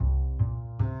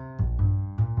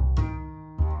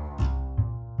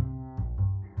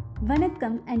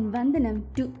Vanakkam and Vandanam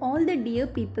to all the dear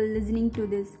people listening to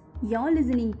this. You're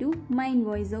listening to Mind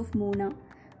Voice of Mona.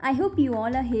 I hope you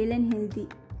all are hale and healthy.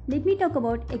 Let me talk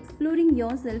about exploring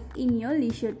yourself in your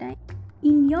leisure time.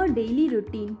 In your daily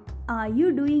routine, are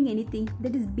you doing anything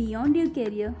that is beyond your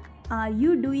career? Are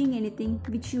you doing anything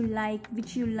which you like,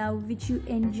 which you love, which you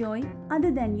enjoy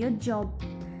other than your job?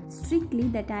 Strictly,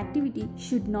 that activity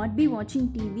should not be watching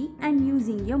TV and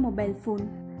using your mobile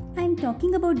phone. I am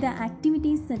talking about the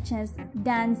activities such as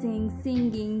dancing,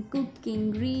 singing,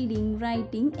 cooking, reading,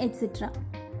 writing, etc.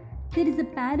 There is a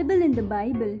parable in the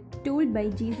Bible told by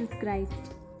Jesus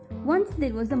Christ. Once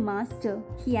there was a master.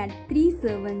 He had 3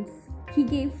 servants. He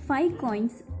gave 5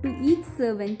 coins to each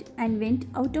servant and went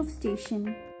out of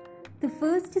station. The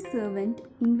first servant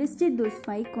invested those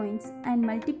 5 coins and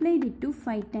multiplied it to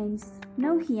 5 times.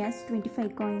 Now he has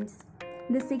 25 coins.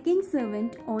 The second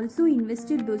servant also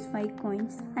invested those 5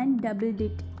 coins and doubled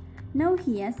it. Now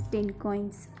he has 10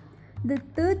 coins. The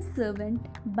third servant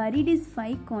buried his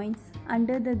 5 coins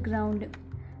under the ground.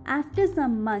 After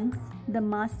some months, the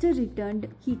master returned.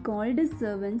 He called his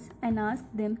servants and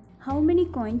asked them how many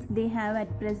coins they have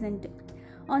at present.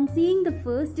 On seeing the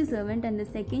first servant and the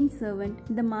second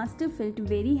servant, the master felt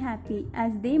very happy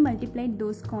as they multiplied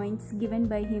those coins given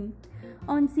by him.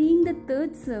 On seeing the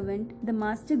third servant, the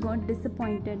master got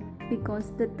disappointed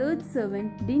because the third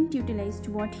servant didn't utilize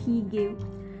what he gave.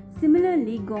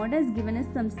 Similarly, God has given us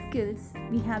some skills.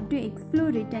 We have to explore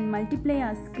it and multiply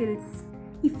our skills.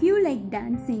 If you like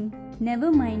dancing,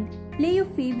 never mind. Play your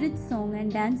favorite song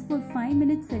and dance for 5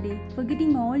 minutes a day,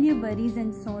 forgetting all your worries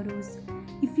and sorrows.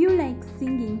 If you like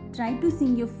singing, try to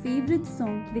sing your favorite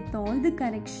song with all the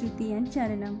correct Shruti and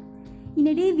Charanam. In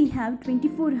a day, we have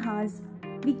 24 hours.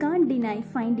 We can't deny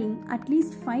finding at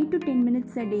least 5 to 10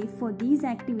 minutes a day for these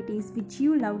activities which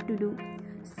you love to do.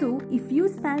 So, if you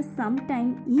spare some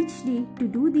time each day to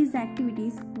do these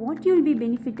activities, what you'll be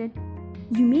benefited?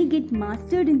 You may get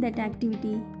mastered in that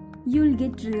activity. You'll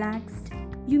get relaxed.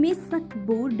 You may suck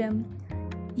boredom.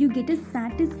 You get a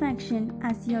satisfaction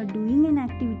as you're doing an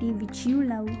activity which you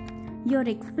love. You're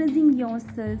expressing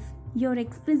yourself. You're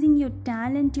expressing your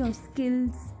talent, your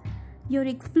skills. You're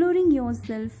exploring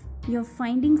yourself. You're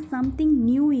finding something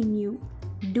new in you.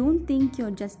 Don't think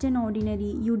you're just an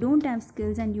ordinary. You don't have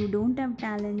skills and you don't have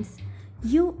talents.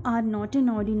 You are not an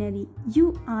ordinary.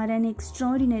 You are an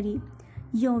extraordinary.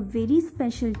 You're very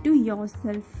special to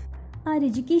yourself. Our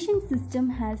education system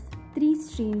has 3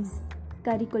 streams: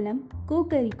 curriculum,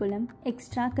 co-curriculum,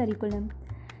 extracurriculum.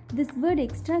 This word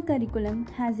extracurriculum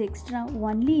has extra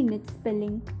only in its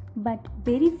spelling, but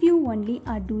very few only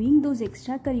are doing those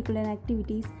extracurricular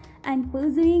activities and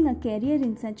pursuing a career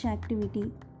in such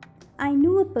activity. I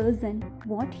know a person.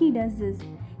 What he does is,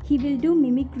 he will do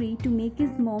mimicry to make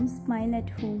his mom smile at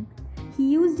home.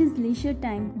 He used his leisure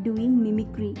time doing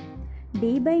mimicry.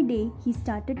 Day by day, he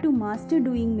started to master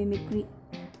doing mimicry.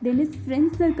 Then his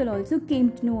friend circle also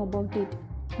came to know about it.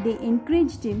 They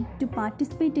encouraged him to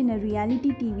participate in a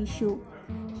reality TV show.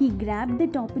 He grabbed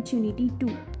that opportunity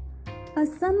too. A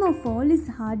sum of all his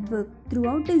hard work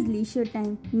throughout his leisure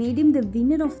time made him the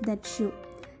winner of that show.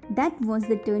 That was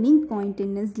the turning point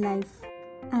in his life.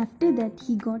 After that,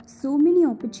 he got so many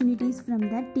opportunities from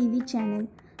that TV channel.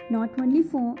 Not only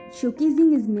for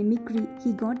showcasing his mimicry,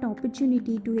 he got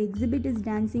opportunity to exhibit his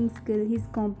dancing skill, his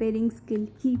comparing skill.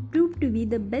 He proved to be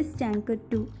the best anchor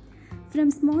too.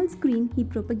 From small screen, he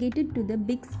propagated to the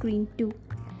big screen too.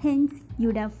 Hence,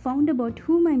 you'd have found about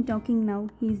whom I'm talking now.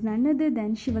 He is none other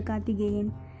than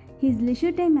Sivakarthikeyan. His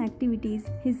leisure time activities,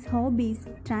 his hobbies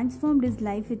transformed his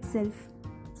life itself.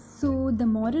 So, the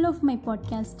moral of my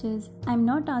podcast is, I'm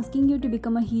not asking you to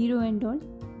become a hero and all.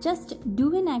 Just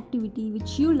do an activity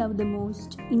which you love the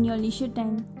most in your leisure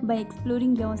time by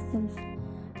exploring yourself.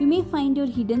 You may find your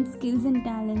hidden skills and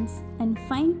talents and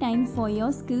find time for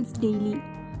your skills daily.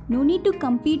 No need to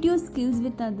compete your skills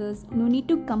with others. No need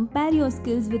to compare your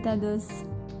skills with others.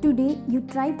 Today, you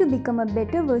try to become a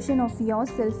better version of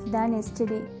yourself than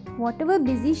yesterday. Whatever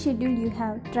busy schedule you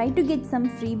have, try to get some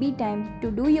freebie time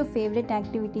to do your favorite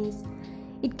activities.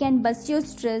 It can bust your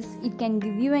stress. It can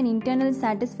give you an internal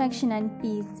satisfaction and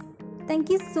peace. Thank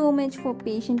you so much for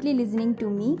patiently listening to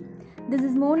me. This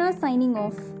is Mona signing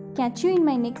off. Catch you in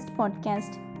my next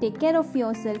podcast. Take care of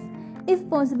yourself. If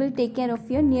possible, take care of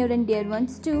your near and dear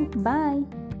ones too. Bye.